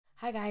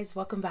Hi guys,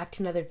 welcome back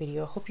to another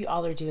video. Hope you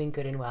all are doing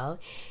good and well.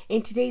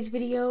 In today's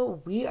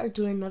video, we are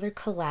doing another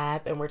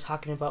collab and we're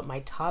talking about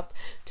my top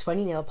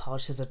 20 nail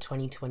polishes of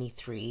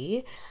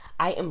 2023.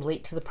 I am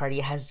late to the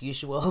party as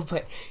usual,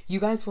 but you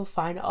guys will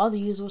find all the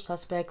usual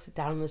suspects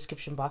down in the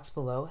description box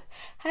below,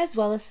 as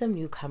well as some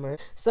newcomers.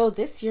 So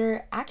this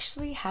year, I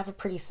actually have a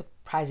pretty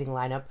surprising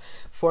lineup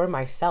for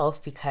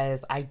myself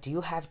because I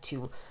do have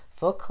two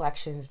full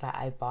collections that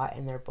I bought,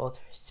 and they're both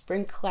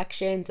spring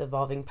collections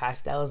evolving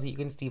pastels that you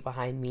can see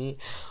behind me,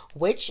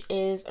 which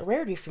is a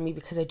rarity for me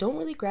because I don't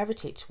really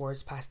gravitate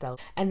towards pastel.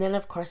 And then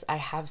of course I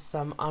have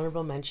some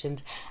honorable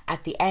mentions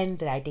at the end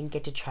that I didn't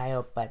get to try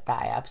out but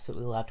that I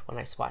absolutely loved when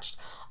I swatched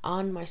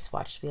on my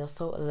swatch wheel.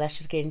 So let's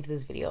just get into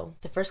this video.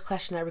 The first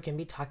collection that we're going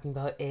to be talking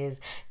about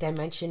is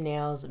Dimension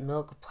Nails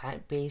Milk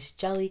Plant-Based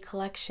Jelly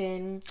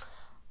Collection.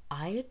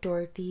 I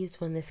adored these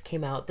when this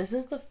came out. This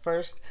is the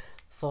first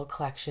full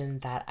collection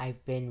that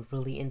I've been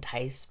really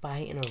enticed by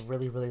in a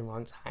really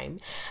long time,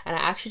 and I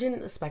actually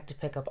didn't expect to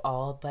pick up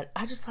all, but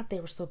I just thought they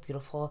were so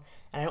beautiful,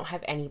 and I don't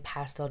have any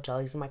pastel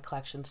jellies in my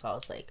collection, so I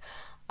was like,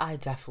 I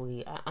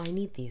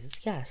need these,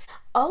 yes.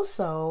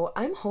 Also,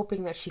 I'm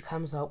hoping that she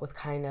comes out with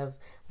kind of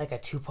like a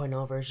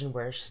 2.0 version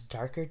where it's just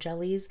darker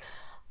jellies.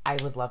 I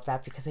would love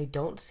that because I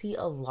don't see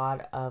a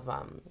lot of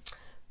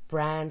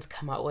brands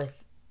come out with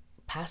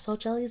pastel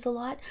jellies a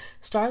lot.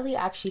 Starly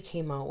actually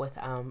came out with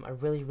a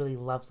really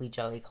lovely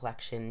jelly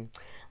collection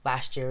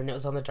last year, and it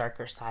was on the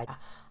darker side.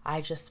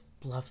 I just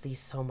love these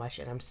so much,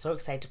 and I'm so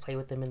excited to play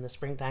with them in the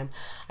springtime.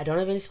 I don't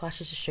have any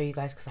swatches to show you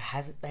guys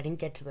because I didn't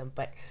get to them,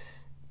 but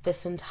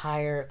this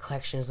entire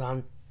collection is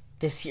on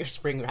this year's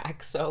spring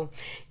rack, so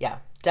yeah,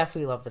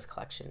 definitely love this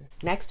collection.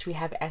 Next we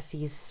have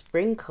Essie's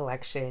spring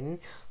collection,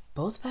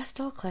 both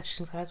pastel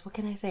collections, guys. What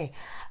can I say?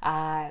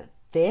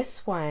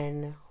 This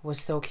one was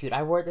so cute.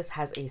 I wore this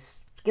as a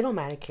Skittle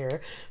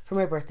manicure for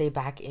my birthday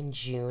back in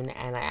June,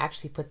 and I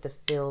actually put the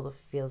Fill the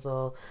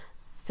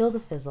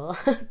Fizzle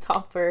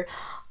topper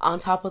on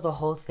top of the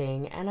whole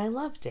thing, and I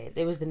loved it.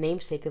 It was the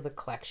namesake of the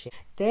collection.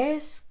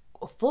 This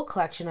full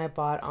collection I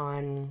bought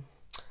on,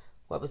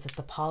 what was it,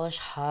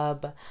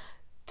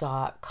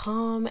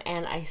 thepolishhub.com,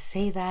 and I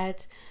say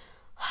that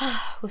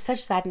with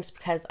such sadness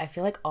because I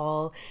feel like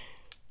all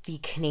the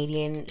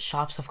Canadian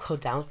shops have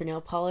closed down for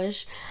nail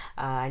polish.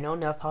 I know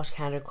Nail Polish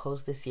Canada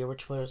closed this year,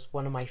 which was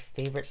one of my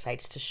favorite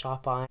sites to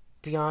shop on.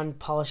 Beyond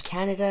Polish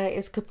Canada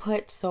is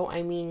kaput, so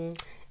I mean,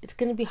 it's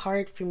gonna be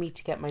hard for me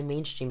to get my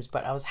mainstreams,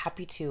 but I was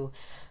happy to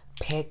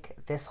pick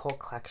this whole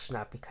collection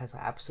up because I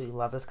absolutely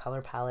love this color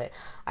palette.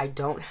 I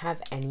don't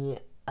have any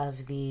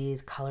of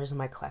these colors in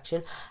my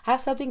collection. I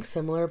have something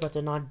similar, but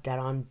they're not dead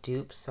on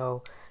dupes,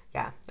 so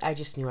yeah, I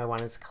just knew I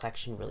wanted this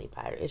collection really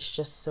bad. It's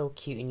just so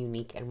cute and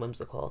unique and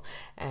whimsical,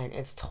 and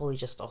it's totally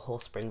just a whole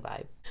spring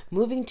vibe.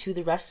 Moving to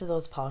the rest of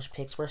those polish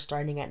picks, we're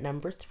starting at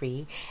number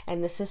 3,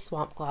 and this is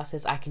Swamp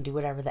Gloss's I Can Do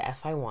Whatever the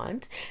F I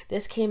Want.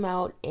 This came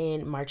out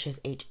in March's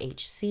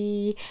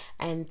HHC,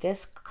 and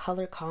this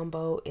color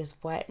combo is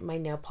what my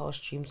nail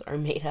polish dreams are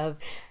made of.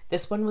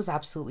 This one was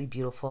absolutely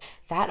beautiful.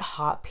 That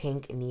hot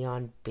pink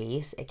neon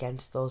base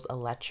against those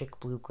electric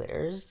blue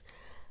glitters,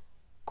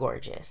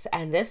 gorgeous.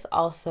 And this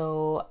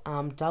also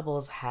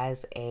doubles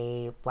has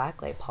a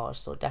black light polish,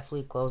 so it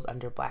definitely glows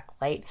under black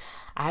light.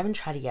 I haven't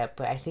tried it yet,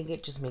 but I think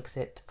it just makes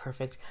it the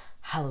perfect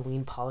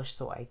Halloween polish,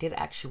 so I did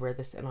actually wear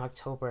this in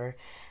October,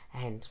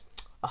 and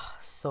oh,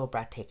 so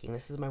breathtaking.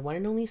 This is my one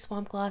and only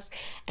Swamp Gloss,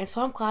 and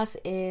Swamp Gloss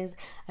is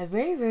a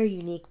very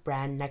unique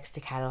brand next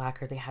to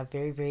Lacquer. They have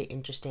very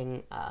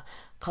interesting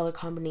color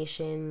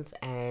combinations,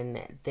 and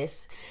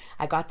this,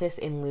 I got this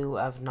in lieu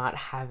of not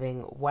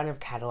having one of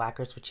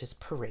Lacquer's, which is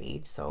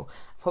Parade, so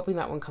I'm hoping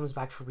that one comes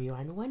back for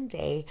rewind one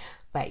day.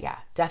 But yeah,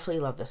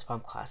 definitely love this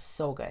Swamp Gloss,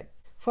 so good.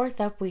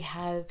 Fourth up, we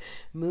have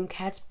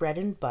Mooncat's Bread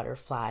and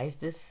Butterflies.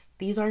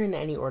 These aren't in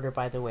any order,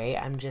 by the way.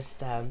 I'm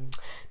just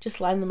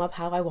lining them up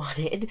how I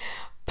wanted.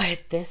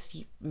 But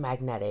this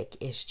magnetic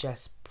is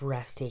just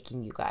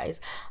breathtaking, you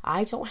guys.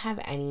 I don't have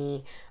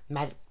any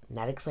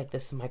magnetics like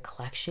this in my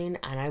collection,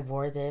 and I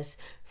wore this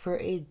for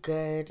a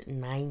good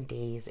 9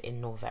 days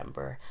in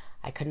November.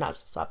 I could not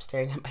stop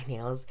staring at my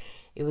nails.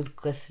 It was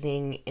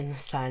glistening in the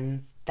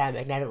sun. That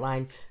magnetic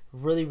line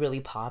really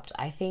popped.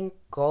 I think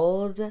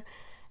gold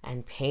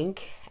and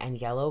pink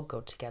and yellow go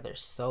together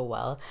so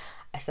well.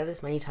 I said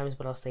this many times,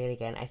 but I'll say it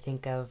again. I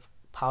think of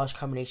polish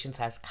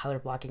combinations as color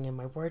blocking in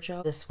my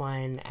wardrobe. This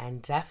one,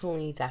 and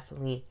definitely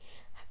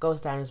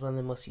goes down as one of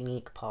the most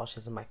unique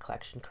polishes in my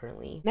collection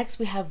currently. Next,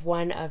 we have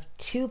one of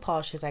 2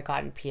 polishes I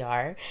got in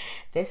PR.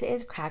 This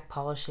is Crack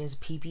Polish's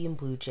PB and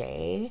Blue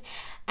Jay,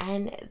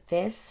 and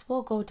this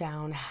will go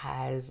down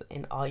as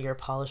an all year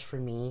polish for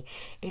me.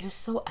 It is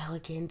so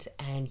elegant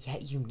and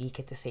yet unique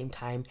at the same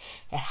time.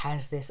 It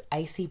has this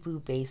icy blue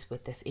base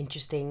with this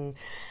interesting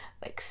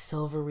like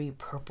silvery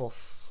purple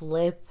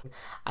flip.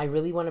 I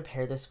really want to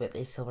pair this with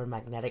a silver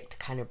magnetic to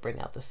kind of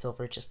bring out the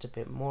silver just a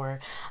bit more.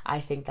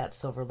 I think that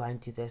silver line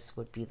through this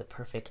would be the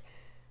perfect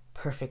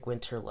perfect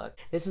winter look.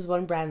 This is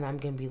one brand that I'm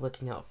going to be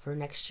looking out for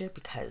next year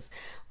because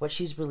what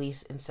she's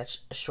released in such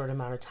a short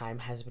amount of time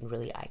has been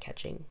really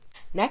eye-catching.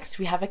 Next,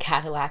 we have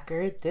a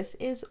Lacquer. This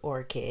is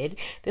Orchid.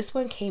 This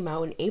one came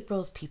out in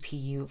April's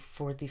PPU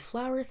for the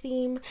flower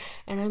theme,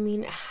 and I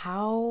mean,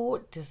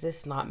 how does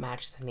this not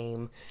match the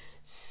name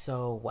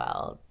so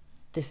well?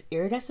 This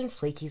iridescent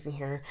flakies in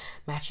here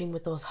matching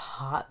with those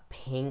hot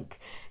pink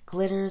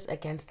glitters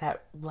against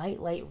that light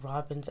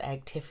robin's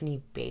egg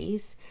Tiffany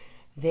base.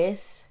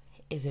 This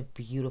is a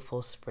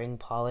beautiful spring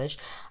polish.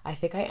 I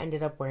think I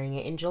ended up wearing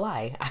it in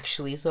July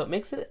actually, so it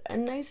makes it a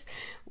nice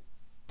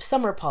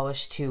summer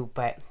polish too.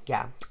 But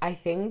yeah, I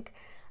think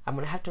I'm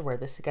gonna have to wear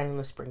this again in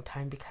the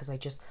springtime because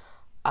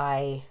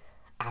I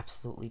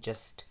absolutely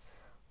just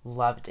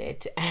loved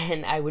it,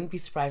 and I wouldn't be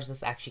surprised if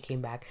this actually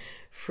came back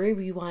for a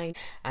rewind.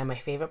 And my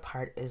favorite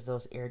part is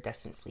those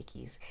iridescent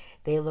fleekies.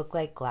 They look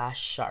like glass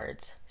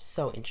shards.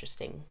 So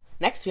interesting.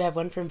 Next, we have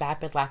one from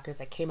Vapid Lacquer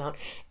that came out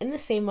in the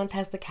same month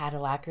as the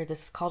Lacquer.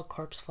 This is called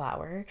Corpse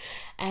Flower,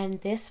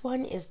 and this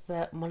one is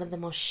one of the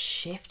most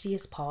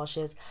shiftiest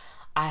polishes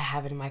I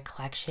have in my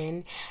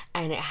collection,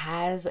 and it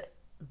has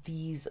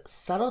these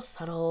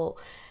subtle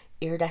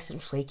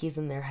iridescent flakies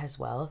in there as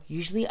well.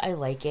 Usually I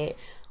like it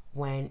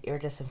when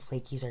iridescent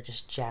flakies are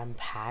just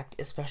jam-packed,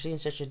 especially in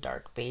such a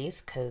dark base,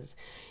 because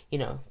you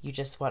know, you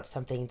just want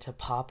something to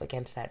pop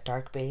against that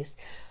dark base.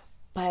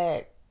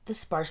 But the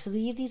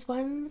sparsity of these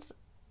ones,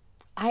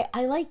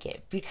 I like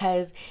it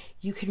because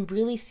you can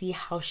really see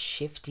how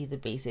shifty the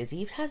base is. It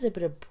even has a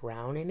bit of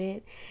brown in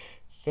it.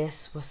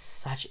 This was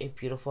such a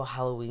beautiful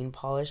Halloween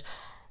polish.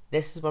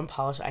 This is one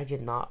polish I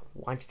did not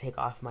want to take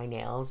off my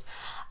nails.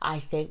 I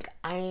think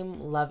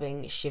I'm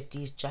loving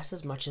shifties just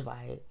as much as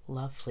I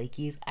love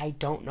flakies. I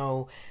don't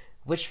know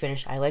which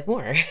finish I like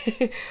more.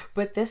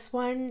 But this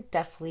one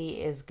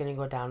definitely is going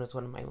to go down as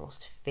one of my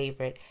most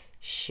favorite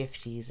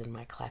shifties in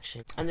my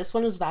collection. And this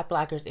one was Vapid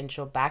Lacquer's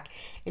intro back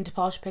into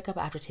polish pickup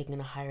after taking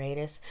a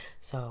hiatus.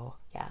 So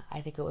yeah,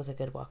 I think it was a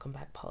good welcome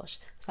back polish.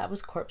 So that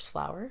was Corpse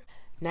Flower.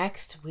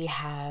 Next, we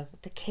have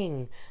the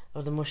king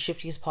of the most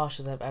shiftiest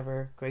polishes I've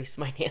ever graced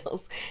my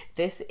nails.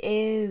 This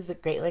is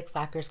Great Lakes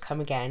Lacquer's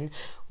Come Again,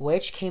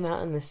 which came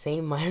out in the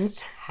same month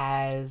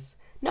as...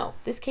 No,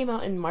 this came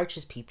out in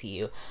March's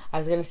PPU. I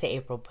was going to say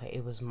April, but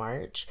it was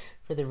March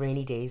for the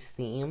Rainy Days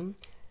theme.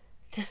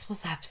 This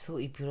was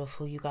absolutely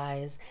beautiful, you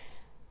guys.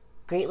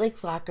 Great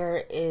Lakes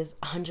Lacquer is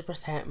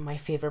 100% my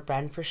favorite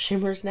brand for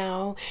shimmers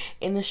now.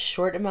 In the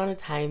short amount of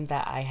time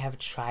that I have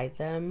tried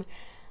them,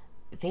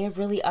 they have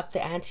really upped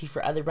the ante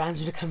for other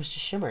brands when it comes to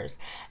shimmers.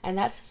 And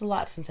that says a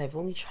lot since I've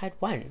only tried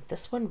one.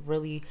 This one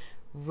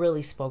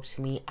really spoke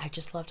to me. I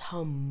just loved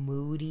how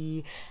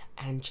moody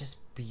and just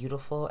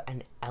beautiful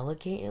and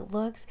elegant it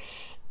looks.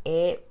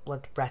 It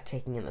looked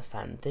breathtaking in the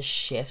sun. The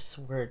shifts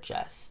were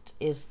just,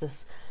 is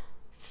this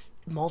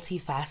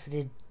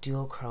multifaceted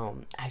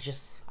duochrome.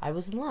 I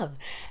was in love,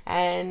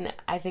 and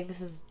I think this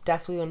is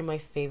definitely one of my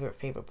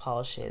favorite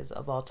polishes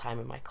of all time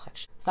in my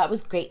collection. So that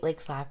was Great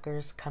Lakes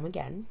Lacquer's Come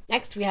Again.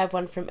 Next, we have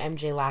one from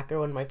MJ Lacquer,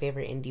 one of my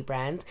favorite indie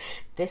brands.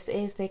 This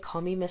is They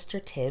Call Me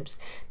Mr. Tibbs.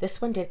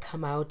 This one did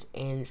come out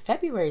in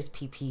February's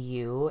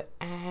PPU,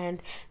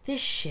 and this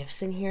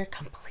shifts in here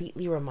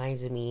completely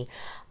reminded me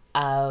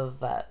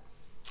of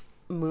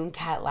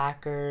Mooncat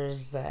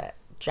Lacquer's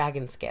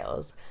Dragon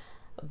Scales.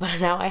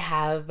 But now I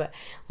have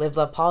Live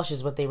Love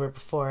Polishes, what they were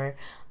before,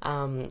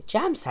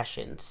 jam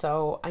session.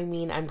 So I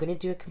mean, I'm going to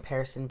do a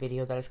comparison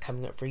video that is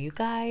coming up for you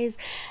guys,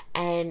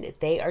 and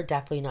they are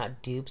definitely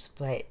not dupes,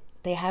 but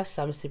they have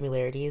some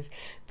similarities.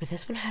 But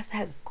this one has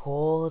that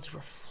gold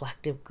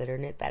reflective glitter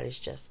in it that is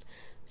just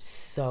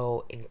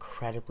so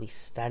incredibly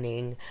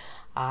stunning.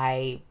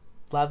 I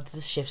loved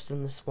the shifts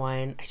in this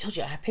one. I told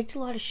you I picked a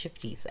lot of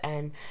shifties,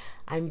 and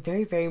I'm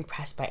very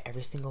impressed by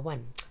every single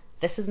one.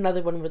 This is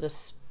another one where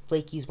the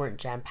flakies weren't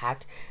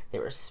jam-packed, they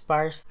were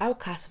sparse. I would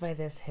classify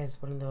this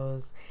as one of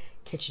those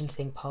kitchen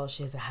sink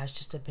polishes. It has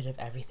just a bit of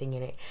everything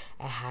in it.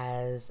 It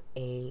has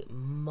a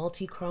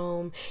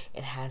multi-chrome,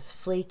 it has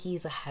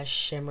flakies, it has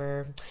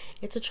shimmer.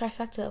 It's a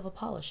trifecta of a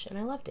polish, and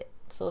I loved it.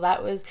 So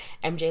that was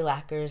MJ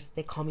Lacquer's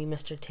They Call Me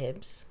Mr.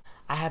 Tibbs.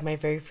 I have my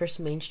very first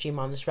mainstream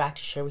on this rack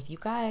to share with you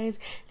guys.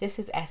 This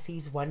is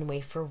Essie's One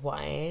Way for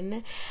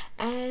One,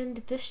 and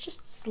this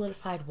just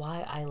solidified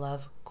why I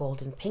love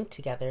gold and pink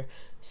together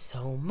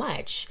so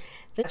much.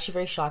 I'm actually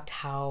very shocked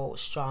how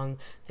strong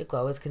the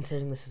glow is,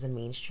 considering this is a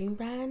mainstream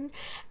brand,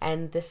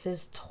 and this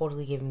is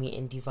totally giving me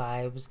indie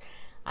vibes.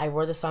 I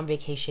wore this on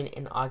vacation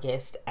in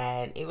August,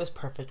 and it was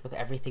perfect with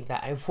everything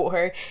that I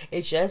wore.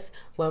 It just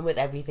went with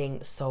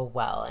everything so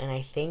well, and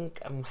I think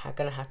I'm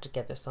gonna have to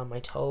get this on my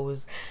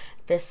toes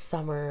this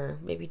summer,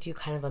 maybe do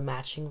kind of a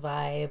matching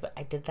vibe.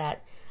 I did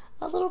that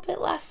a little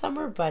bit last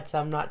summer, but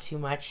not too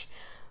much.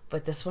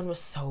 But this one was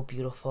so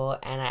beautiful,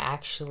 and I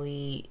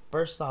actually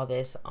first saw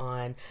this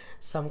on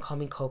Some Call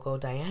Me Coco,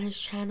 Diana's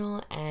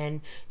channel,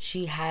 and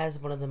she has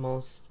one of the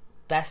most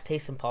best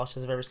taste in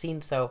polishes I've ever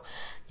seen. So,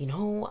 you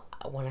know,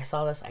 when I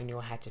saw this, I knew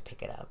I had to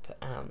pick it up.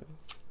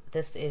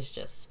 This is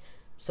just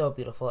so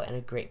beautiful and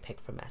a great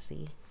pick from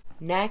Essie.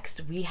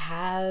 Next, we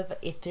have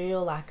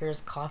Ethereal Lacquer's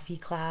Coffee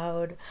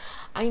Cloud.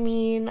 I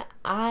mean,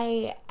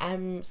 I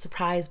am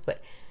surprised,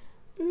 but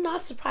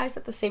not surprised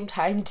at the same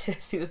time to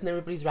see this in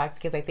everybody's rack,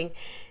 because I think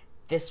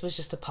this was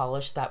just a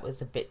polish that was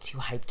a bit too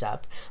hyped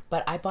up.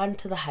 But I bought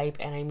into the hype,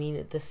 and I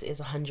mean, this is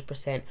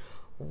 100%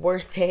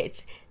 worth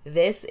it.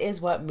 This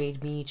is what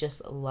made me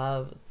just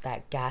love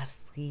that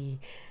ghastly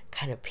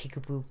kind of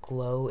peekaboo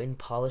glow in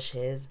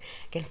polishes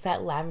against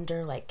that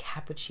lavender like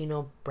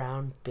cappuccino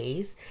brown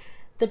base.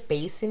 The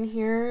base in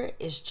here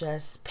is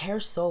just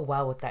pairs so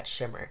well with that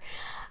shimmer.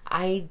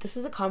 This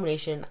is a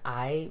combination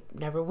I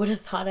never would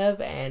have thought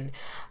of, and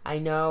I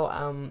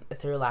know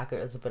Ethereal Lacquer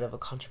is a bit of a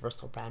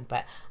controversial brand,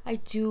 but I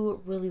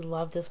do really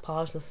love this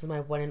polish. This is my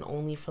one and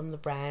only from the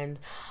brand.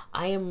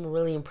 I am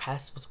really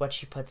impressed with what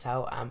she puts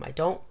out. I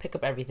don't pick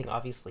up everything,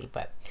 obviously,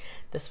 but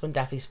this one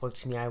definitely spoke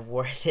to me. I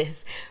wore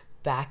this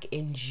back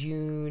in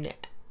June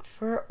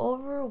for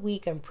over a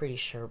week, I'm pretty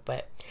sure,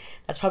 but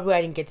that's probably why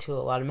I didn't get to a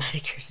lot of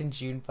manicures in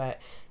June. But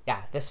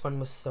yeah, this one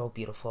was so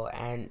beautiful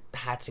and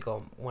had to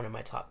go one of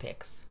my top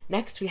picks.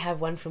 Next, we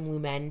have one from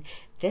Lumen.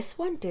 This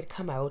one did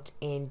come out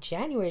in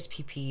January's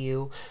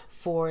PPU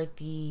for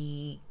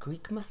the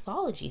Greek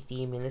mythology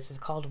theme, and this is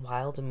called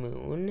Wild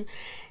Moon.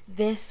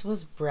 This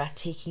was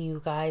breathtaking,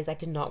 you guys. I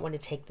did not want to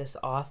take this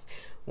off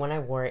when I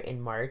wore it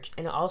in March,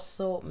 and it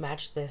also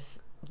matched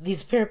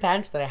these pair of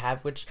pants that I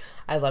have, which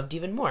I loved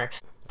even more.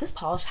 This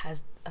polish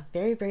has a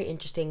very, very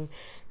interesting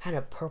kind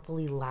of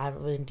purpley,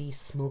 lavendy,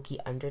 smoky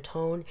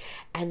undertone,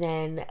 and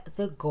then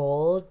the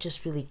gold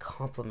just really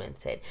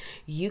complements it.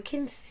 You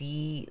can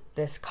see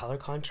this color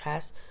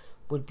contrast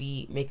would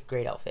make a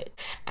great outfit.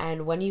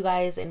 And when you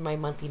guys in my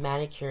monthly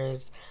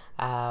manicures,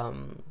 or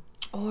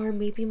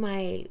maybe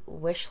my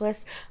wish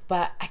list,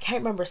 but I can't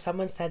remember,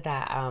 someone said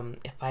that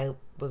if I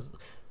was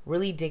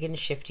really digging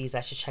shifties,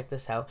 I should check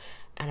this out,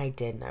 and I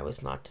did, and I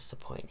was not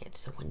disappointed.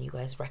 So when you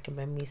guys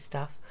recommend me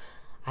stuff,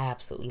 I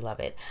absolutely love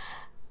it.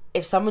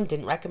 If someone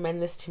didn't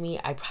recommend this to me,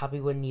 I probably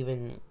wouldn't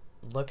even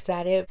looked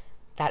at it.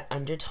 That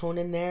undertone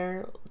in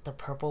there, the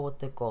purple with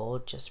the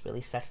gold, just really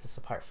sets this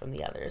apart from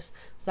the others.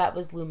 So that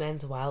was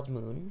Lumen's Wild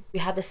Moon. We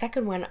have the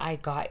second one I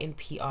got in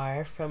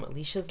PR from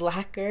Alicia's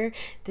Lacquer.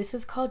 This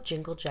is called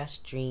Jingle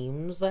Just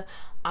Dreams.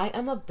 I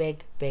am a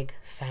big, big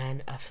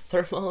fan of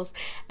thermals,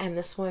 and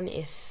this one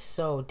is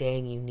so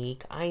dang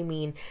unique. I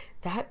mean,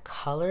 that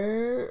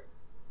color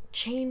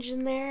change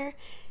in there,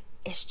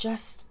 it's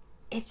just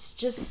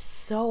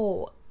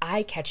so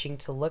eye-catching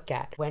to look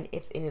at. When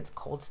it's in its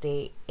cold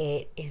state,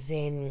 it is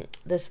in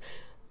this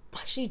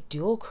actually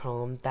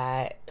duochrome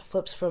that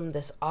flips from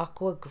this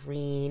aqua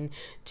green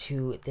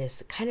to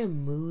this kind of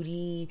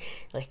moody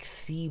like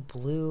sea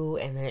blue,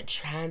 and then it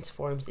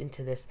transforms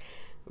into this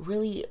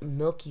really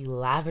milky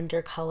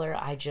lavender color.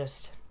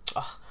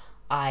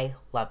 I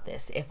love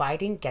this. If I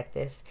didn't get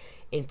this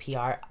in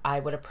PR, I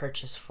would have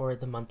purchased for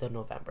the month of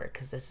November,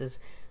 because this is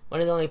one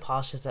of the only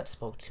polishes that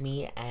spoke to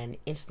me and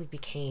instantly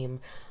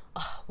became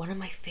one of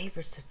my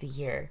favorites of the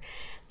year.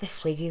 The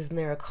flakies in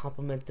there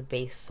complement the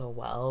base so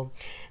well.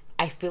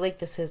 I feel like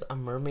this is a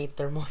mermaid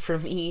thermal for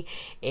me.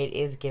 It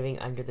is giving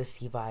under the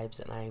sea vibes,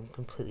 and I am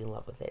completely in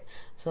love with it.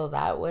 So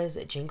that was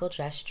Jingle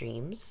Just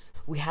Dreams.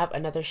 We have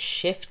another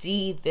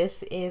shifty.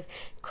 This is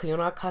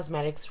Cleonaut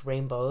Cosmetics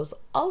Rainbows,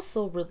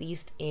 also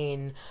released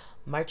in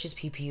March's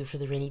PPU for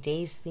the Rainy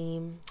Days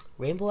theme.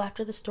 Rainbow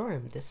After the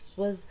Storm. This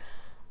was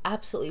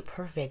absolutely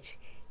perfect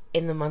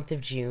in the month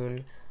of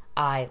June.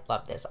 I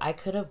love this. I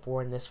could have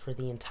worn this for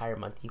the entire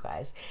month, you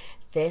guys.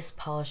 This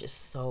polish is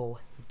so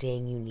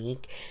dang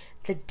unique.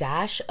 The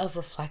dash of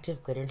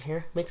reflective glitter in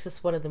here makes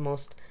this one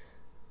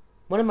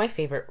of my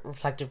favorite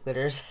reflective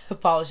glitters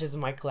polishes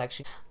in my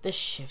collection. The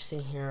shifts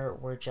in here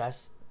were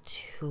just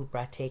too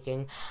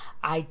breathtaking.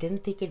 I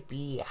didn't think it'd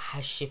be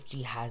as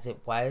shifty as it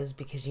was,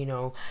 because, you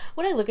know,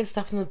 when I look at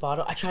stuff in the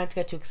bottle, I try not to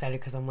get too excited,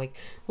 because I'm like,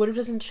 what if it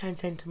doesn't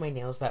transcend to my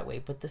nails that way?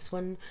 But this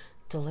one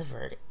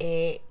delivered.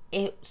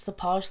 It's the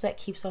polish that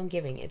keeps on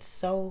giving. It's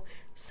so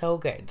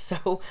good.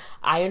 So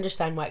I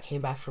understand why it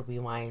came back for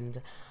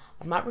Rewind.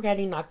 I'm not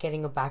regretting not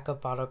getting a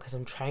backup bottle, because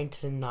I'm trying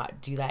to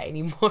not do that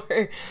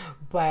anymore.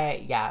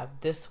 But yeah,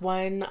 this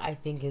one I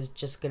think is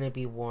just gonna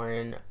be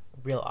worn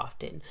real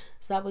often.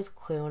 So that was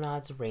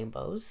Cleonaut's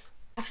Rainbows.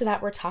 After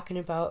that, we're talking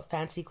about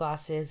Fancy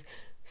Gloss's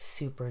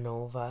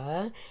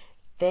Supernova.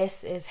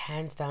 This is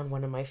hands down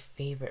one of my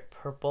favorite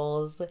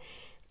purples.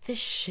 The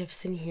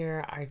shifts in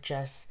here are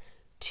just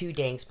too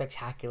dang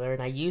spectacular,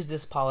 and I used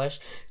this polish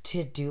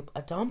to dupe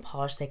a Dawn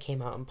polish that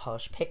came out in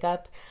Polish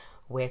Pickup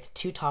with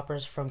two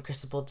toppers from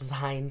Cristobal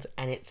Designs,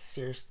 and it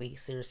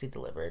seriously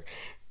delivered.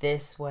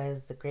 This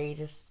was the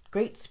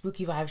great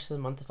spooky vibes for the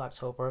month of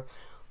October.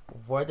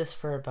 Wore this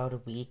for about a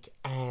week,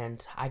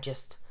 and I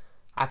just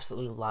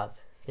absolutely love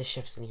the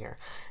shifts in here.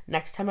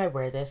 Next time I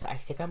wear this, I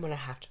think I'm gonna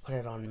have to put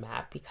it on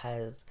matte,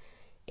 because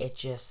it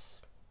just,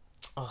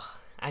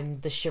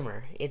 the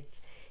shimmer,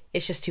 it's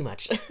just too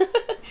much.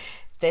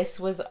 This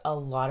was a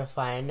lot of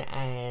fun,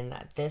 and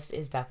this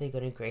is definitely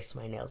going to grace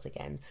my nails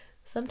again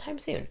sometime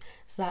soon.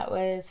 So that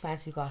was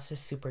Fancy Gloss's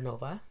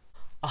Supernova.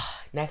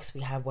 Next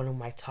we have one of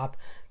my top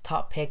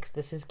picks.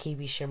 This is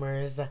KB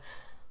Shimmer's,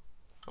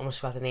 almost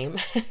forgot the name.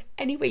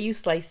 Any way you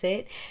slice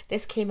it.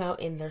 This came out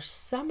in their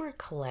summer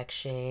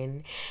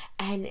collection,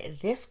 and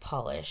this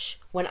polish,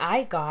 when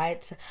I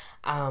got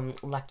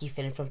Lucky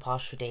Fin from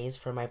Polish for Days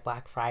for my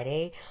Black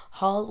Friday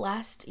haul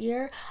last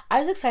year, I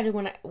was excited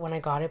when I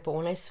got it, but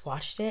when I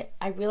swatched it,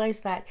 I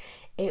realized that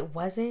it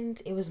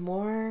was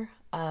more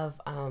of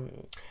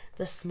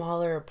the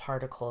smaller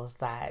particles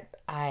that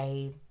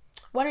I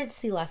wanted to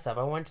see less of.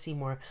 I wanted to see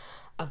more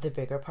of the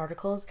bigger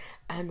particles,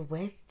 and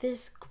with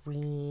this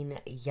green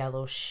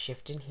yellow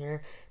shift in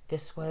here,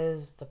 this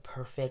was the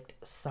perfect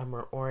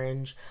summer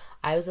orange.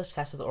 I was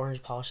obsessed with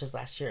orange polishes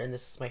last year, and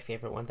this is my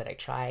favorite one that I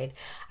tried.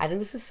 I think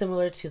this is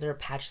similar to their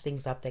Patch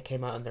Things Up that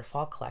came out in their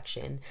fall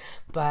collection,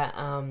 but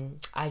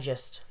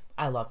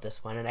I love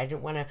this one, and I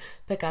didn't want to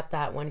pick up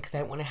that one because I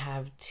didn't want to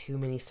have too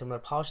many similar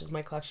polishes in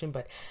my collection,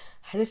 but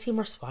as I see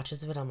more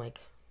swatches of it, I'm like,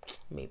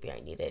 maybe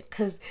I need it,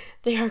 because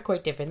they are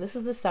quite different. This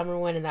is the summer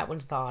one and that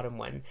one's the autumn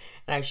one,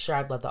 and I'm sure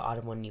I'd love the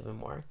autumn one even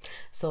more.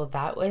 So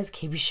that was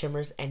KB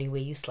Shimmer's Any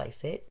Way You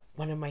Slice It.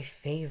 One of my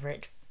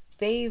favorite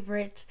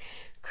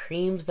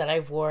creams that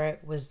I've wore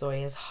was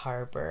Zoya's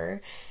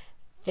Harbor.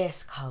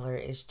 This color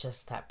is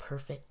just that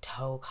perfect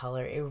toe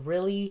color. It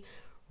really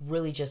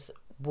just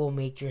will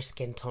make your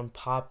skin tone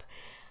pop.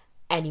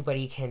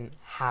 Anybody can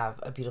have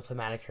a beautiful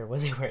manicure when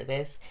they wear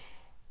this.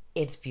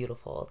 It's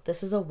beautiful.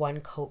 This is a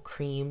one coat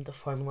cream. The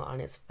formula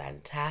on it's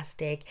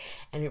fantastic,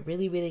 and it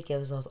really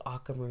gives those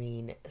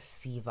aquamarine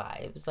sea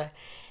vibes.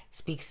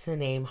 Speaks to the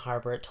name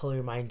Harbor. It totally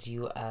reminds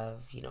you of,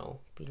 you know,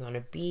 being on a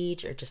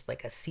beach or just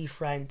like a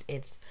seafront.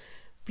 It's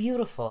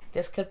beautiful.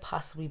 This could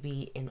possibly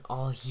be an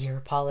all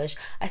year polish.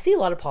 I see a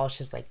lot of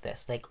polishes like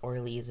this, like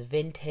Orly's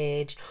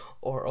Vintage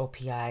or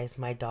OPI's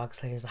My Dog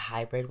Sled is a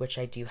Hybrid, which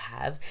I do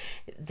have.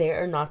 They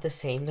are not the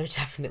same. They're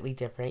definitely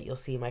different. You'll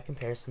see my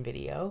comparison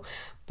video,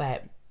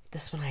 but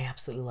this one I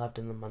absolutely loved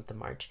in the month of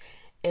March.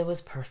 It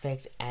was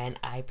perfect, and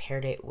I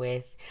paired it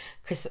with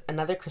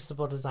another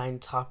Crystal design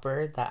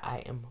topper that I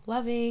am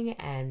loving,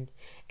 and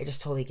it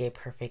just totally gave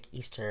perfect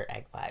Easter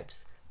egg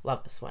vibes.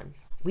 Love this one.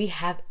 We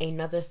have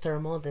another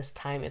thermal. This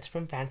time it's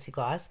from Fancy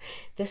Gloss.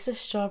 This is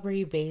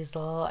Strawberry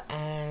Basil,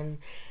 and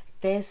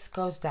this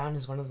goes down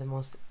as one of the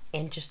most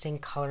interesting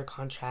color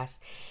contrasts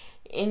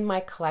in my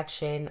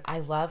collection.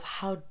 I love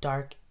how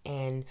dark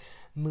and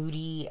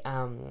moody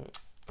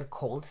the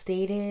cold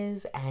state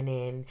is, and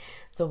in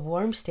the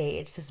warm state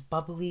it's this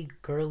bubbly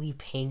girly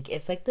pink.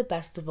 It's like the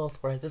best of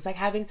both worlds. It's like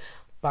having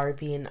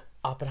Barbie and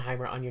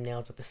Oppenheimer on your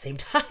nails at the same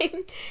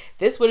time.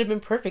 This would have been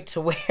perfect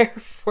to wear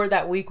for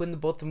that week when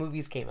both the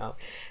movies came out.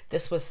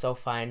 This was so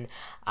fun.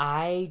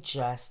 I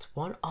just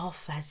want all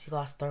Fancy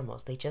Gloss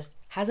thermals. They just,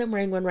 as I'm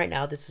wearing one right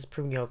now, this is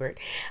Prune yogurt.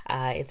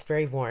 It's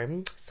very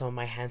warm, so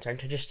my hands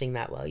aren't adjusting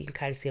that well. You can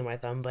kind of see on my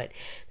thumb, but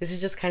this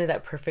is just kind of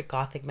that perfect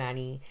gothic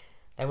mani.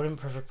 That would have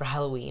been perfect for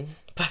Halloween,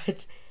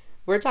 but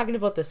we're talking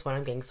about this one.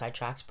 I'm getting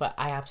sidetracked, but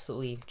I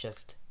absolutely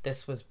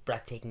this was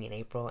breathtaking in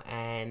April,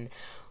 and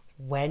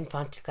when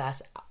Fancy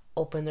Gloss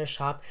opened their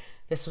shop,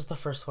 this was the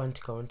first one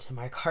to go into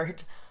my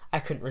cart. I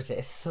couldn't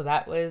resist. So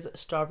that was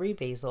Strawberry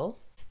Basil.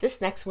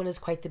 This next one is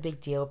quite the big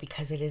deal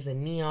because it is a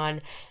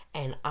neon,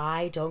 and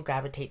I don't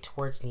gravitate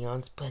towards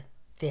neons, but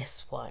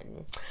this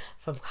one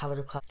from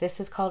Collab.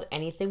 This is called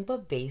Anything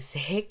But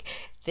Basic.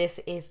 This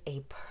is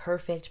a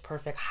perfect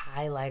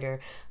highlighter,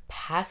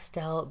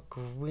 pastel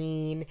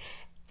green.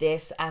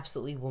 This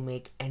absolutely will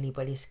make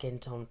anybody's skin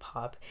tone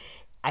pop.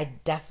 I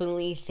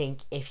definitely think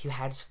if you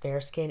had fair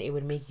skin, it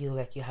would make you look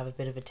like you have a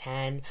bit of a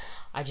tan.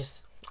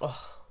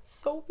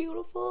 So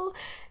beautiful.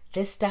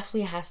 This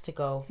definitely has to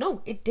go.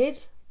 No, it did.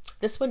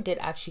 This one did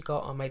actually go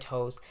on my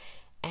toes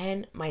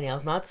and my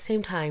nails. Not at the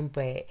same time,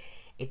 but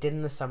it did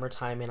in the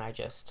summertime, and I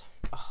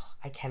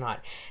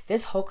cannot.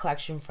 This whole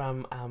collection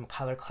from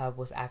Color Club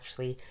was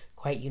actually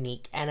quite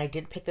unique, and I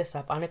did pick this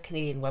up on a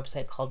Canadian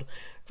website called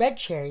Red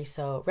Cherry,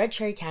 so Red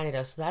Cherry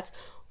Canada. So that's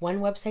one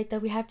website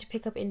that we have to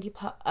pick up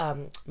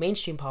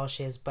mainstream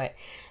polishes, but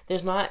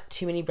there's not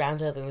too many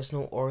brands out there. There's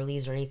no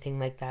Orly's or anything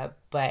like that,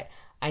 but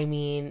I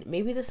mean,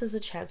 maybe this is a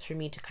chance for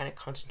me to kind of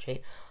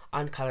concentrate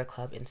on Color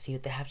Club and see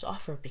what they have to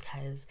offer,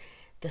 because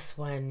this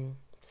one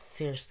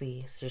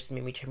seriously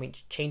made me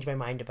change my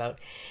mind about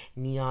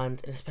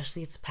neons, and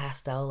especially it's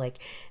pastel. Like,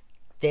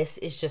 this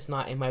is just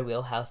not in my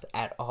wheelhouse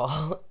at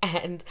all,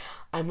 and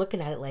I'm looking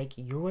at it like,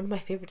 you're one of my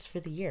favorites for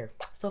the year.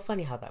 So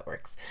funny how that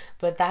works.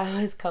 But that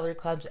was Color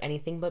Club's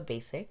Anything But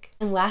Basic.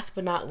 And last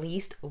but not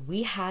least,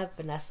 we have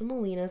Vanessa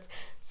Molina's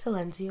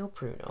Silenzio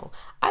Pruno.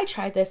 I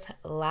tried this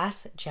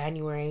last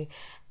January,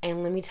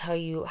 and let me tell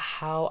you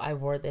how I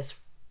wore this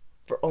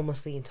for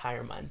almost the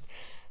entire month.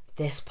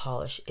 This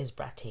polish is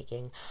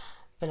breathtaking.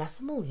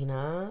 Vanessa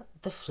Molina,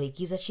 the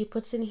flakies that she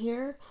puts in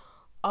here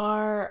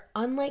are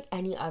unlike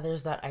any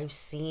others that I've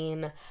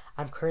seen,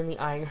 I'm currently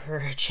eyeing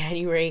her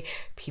January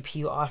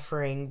PPU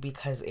offering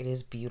because it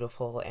is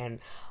beautiful, and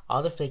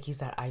all the flakies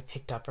that I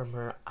picked up from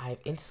her, I've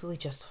instantly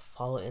just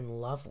fallen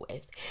in love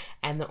with.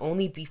 And the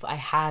only beef I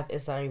have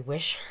is that I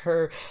wish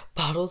her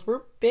bottles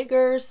were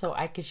bigger so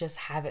I could just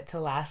have it to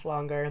last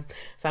longer.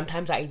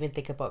 Sometimes I even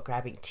think about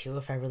grabbing 2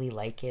 if I really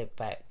like it,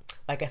 but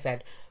like I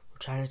said, we're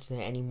trying not to do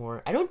that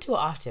anymore. I don't do it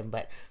often,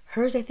 but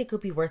hers I think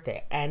would be worth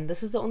it. And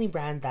this is the only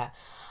brand that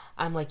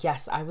I'm like,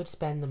 yes, I would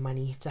spend the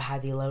money to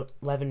have the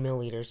 11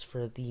 milliliters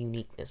for the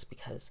uniqueness,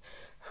 because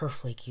her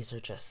flakies are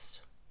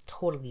just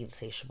totally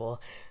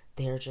insatiable.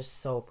 They're just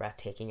so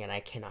breathtaking and I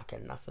cannot get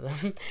enough of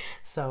them.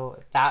 So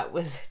that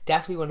was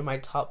definitely one of my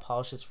top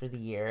polishes for the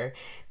year.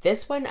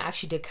 This one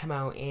actually did come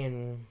out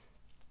in,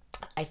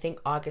 I think,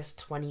 August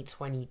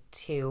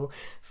 2022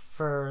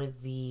 for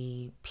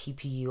the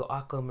PPU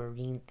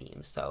aquamarine theme.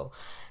 So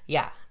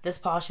yeah, this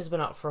polish has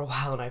been out for a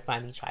while and I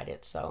finally tried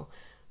it. So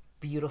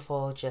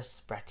beautiful,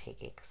 just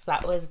breathtaking. So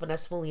that was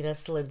Vanessa Molina's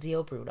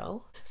Silenzio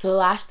Bruno. So the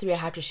last 3 I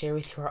have to share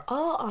with you are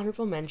all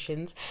honorable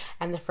mentions,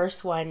 and the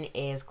first one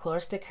is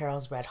Clarissa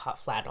Carroll's Red Hot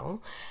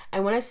Flannel.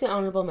 And when I say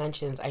honorable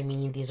mentions, I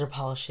mean these are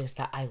polishes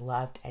that I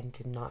loved and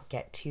did not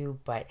get to,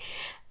 but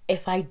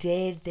if I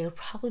did, they would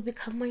probably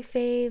become my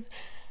fave.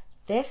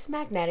 This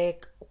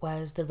magnetic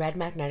was the red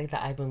magnetic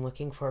that I've been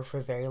looking for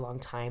a very long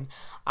time.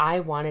 I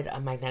wanted a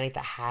magnetic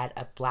that had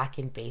a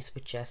blackened base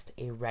with just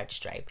a red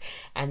stripe,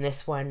 and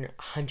this one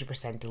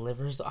 100%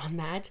 delivers on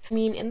that. I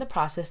mean, in the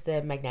process,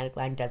 the magnetic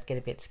line does get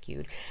a bit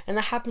skewed, and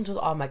that happens with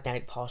all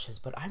magnetic polishes,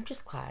 but I'm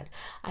just glad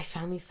I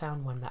finally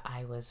found one that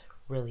I was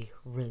really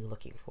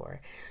looking for.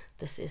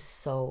 This is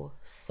so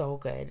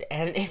good,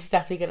 and it's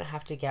definitely gonna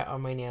have to get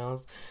on my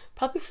nails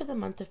probably for the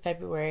month of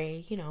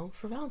February, you know,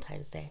 for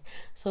Valentine's Day.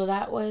 So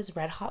that was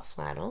Red Hot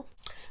Flannel.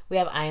 We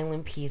have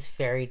Island Peas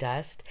Fairy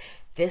Dust.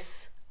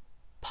 This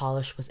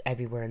polish was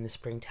everywhere in the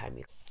springtime.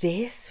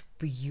 This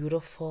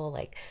beautiful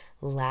like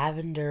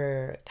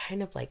lavender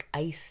kind of like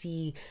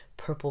icy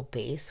purple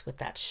base with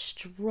that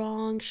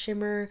strong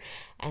shimmer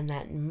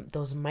and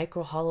those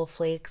micro hollow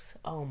flakes.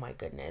 Oh my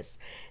goodness.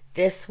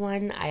 This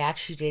one I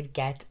actually did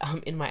get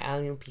in my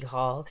Island Pea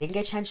haul. I didn't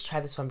get a chance to try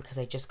this one because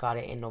I just got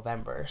it in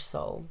November.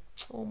 So,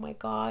 oh my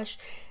gosh.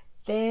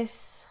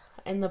 This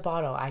in the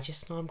bottle, I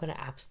just know I'm going to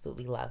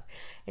absolutely love.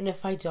 And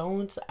if I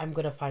don't, I'm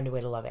going to find a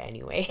way to love it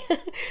anyway.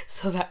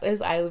 So that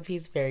was Island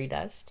Peas Fairy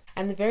Dust.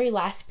 And the very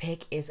last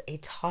pick is a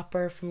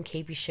topper from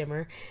KB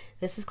Shimmer.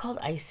 This is called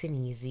Ice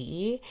and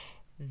Easy.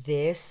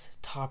 This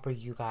topper,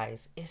 you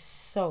guys, is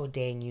so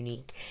dang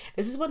unique.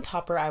 This is one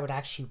topper I would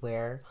actually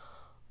wear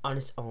on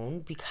its own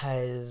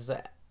because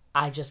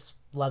I just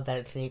love that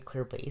it's in a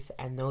clear base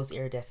and those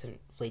iridescent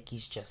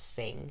flakies just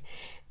sing.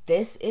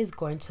 This is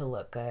going to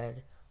look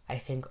good, I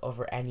think,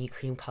 over any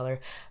cream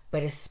color,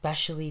 but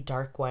especially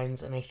dark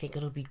ones, and I think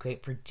it'll be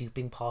great for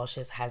duping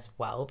polishes as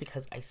well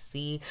because I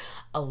see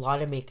a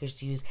lot of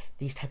makers use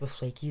these type of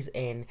flakies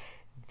in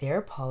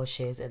their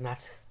polishes, and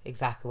that's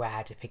exactly why I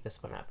had to pick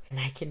this one up, and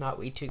I cannot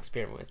wait to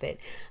experiment with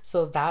it.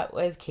 So that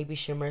was KB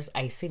Shimmer's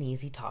Ice and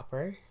Easy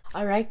topper.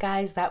 Alright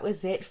guys, that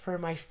was it for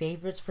my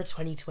favorites for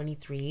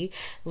 2023.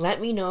 Let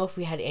me know if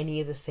we had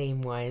any of the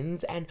same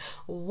ones, and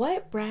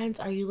what brands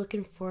are you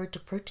looking forward to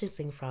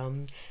purchasing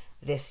from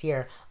this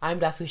year. I'm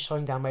definitely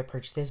showing down my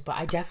purchases, but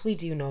I definitely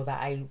do know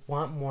that I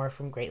want more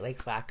from Great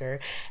Lakes Lacquer,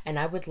 and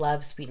I would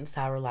love Sweet and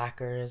Sour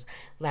Lacquer's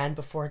Land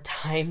Before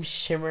Time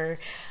Shimmer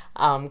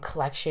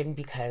collection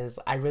because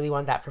I really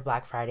want that for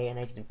Black Friday and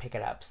I didn't pick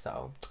it up,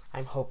 so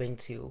I'm hoping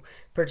to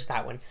purchase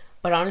that one.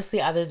 But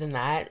honestly, other than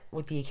that,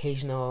 with the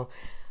occasional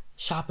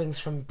shoppings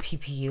from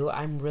PPU,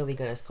 I'm really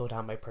gonna slow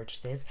down my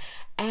purchases,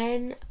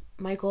 and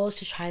my goal is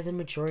to try the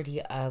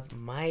majority of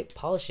my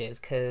polishes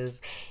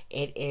because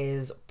it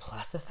is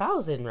plus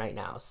 1,000 right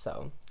now.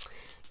 So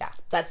yeah,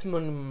 that's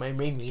one of my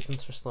main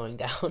reasons for slowing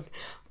down.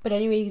 But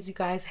anyways, you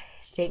guys,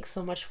 thanks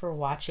so much for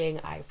watching.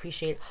 I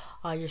appreciate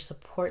all your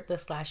support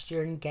this last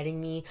year and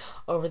getting me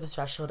over the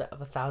threshold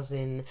of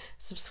 1,000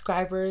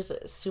 subscribers.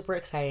 Super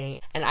exciting.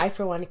 And I,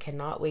 for one,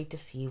 cannot wait to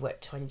see what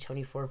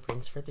 2024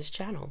 brings for this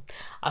channel.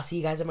 I'll see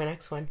you guys in my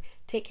next one.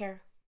 Take care.